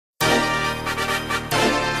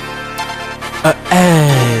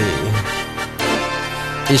Hey,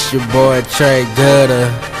 it's your boy Trae Gudda,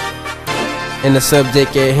 and the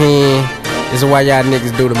subject at hand is why y'all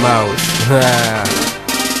niggas do the most.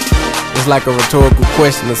 It's like a rhetorical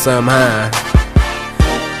question or something, huh?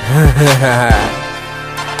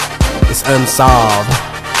 It's unsolved,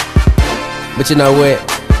 but you know what?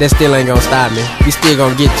 That still ain't gonna stop me. We still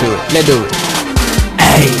gonna get to it. Let's do it.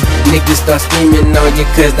 Hey, niggas start scheming on you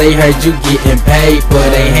cause they heard you getting paid,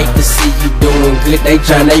 but they hate to see you doing good. They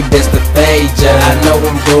trying their best to fade ya. I know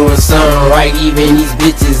I'm doing something right, even these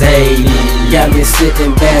bitches hate it. Got me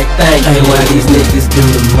sitting back thinking, hey, why these niggas do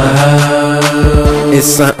the most? It's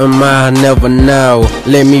something I never know.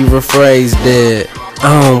 Let me rephrase that.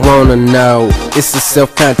 I don't wanna know. It's a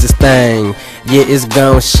self-conscious thing. Yeah, it's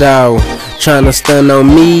gon' show. Tryna stun on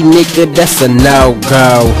me, nigga, that's a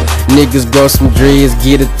no-go. Niggas grow some dreads,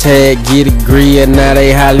 get a tag, get a grill. Now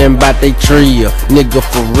they hollin' bout they trio. Nigga,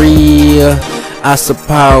 for real, I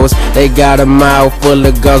suppose they got a mouth full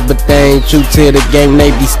of ghosts, but they ain't true to the game. They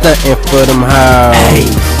be stuntin' for them hoes. Hey,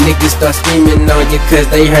 niggas start scheming on you cause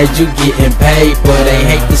they heard you getting paid, but they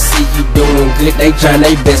hate to see you doing good. They tryna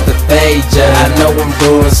their best to fade ya. I know I'm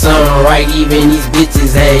doing something right, even these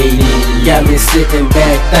bitches hate it. Got me sitting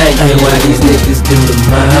back thinking, hey, why these niggas do the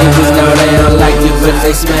most? Niggas know they don't like you, but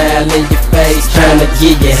they smile in your face, tryna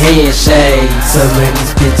get your handshake. Some of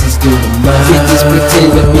these bitches do the most. Bitches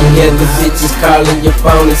pretend to be other bitches, calling your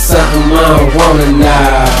phone is something I don't wanna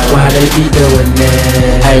know. Why they be doing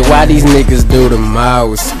that? Hey, why these niggas do the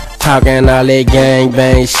most? Talking all that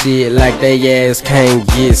gangbang shit like they ass can't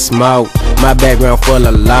get smoked. My background full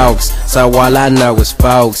of logs, so all I know is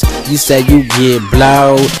folks. You say you get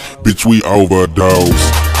blowed, bitch, we overdose.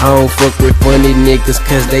 I don't fuck with funny niggas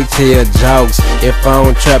cause they tell jokes. If I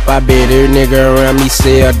don't trap, I bet every nigga around me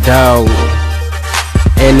sell dope.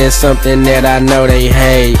 And it's something that I know they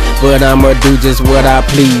hate, but I'ma do just what I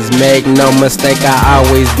please. Make no mistake, I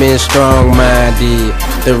always been strong-minded.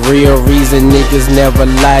 The real reason niggas never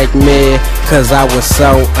like me, cause I was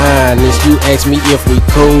so honest. You ask me if we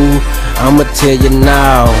cool, I'ma tell you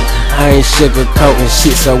now. I ain't sugarcoating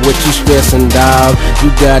shit, so what you stressing, dawg?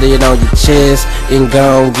 You got it on your chest, then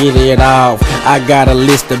gon' get it off. I got a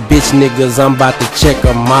list of bitch niggas, I'm about to check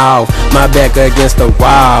them off. My back against the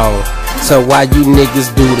wall, so why you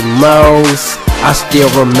niggas do the most? I still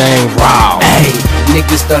remain raw. Hey,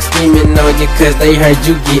 niggas start scheming on you cause they heard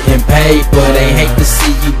you getting paid, but they hate to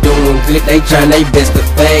see you doing good. They tryna their best to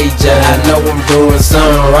fade ya. I know I'm doing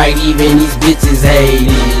something right, even these bitches hate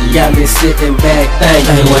it. Got me sitting back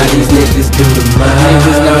thinking, hey, why these niggas do the most?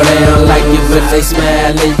 Niggas know they don't like you, but they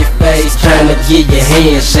smile in your face, tryna get your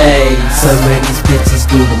handshake. Some of these bitches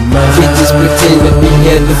do the most. Bitches pretend to be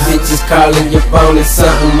other bitches, calling your phone is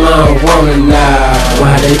something I don't wanna know.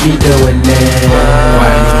 Why they be doing that? Why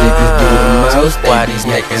these niggas do the most? Why these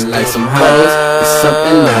making like some hoes? It's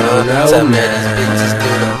something I don't know. Some of these bitches do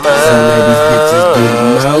the most. Some of these bitches do the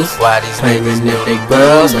most. Why these niggas if they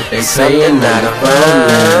girls, but they saying not a phone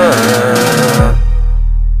now.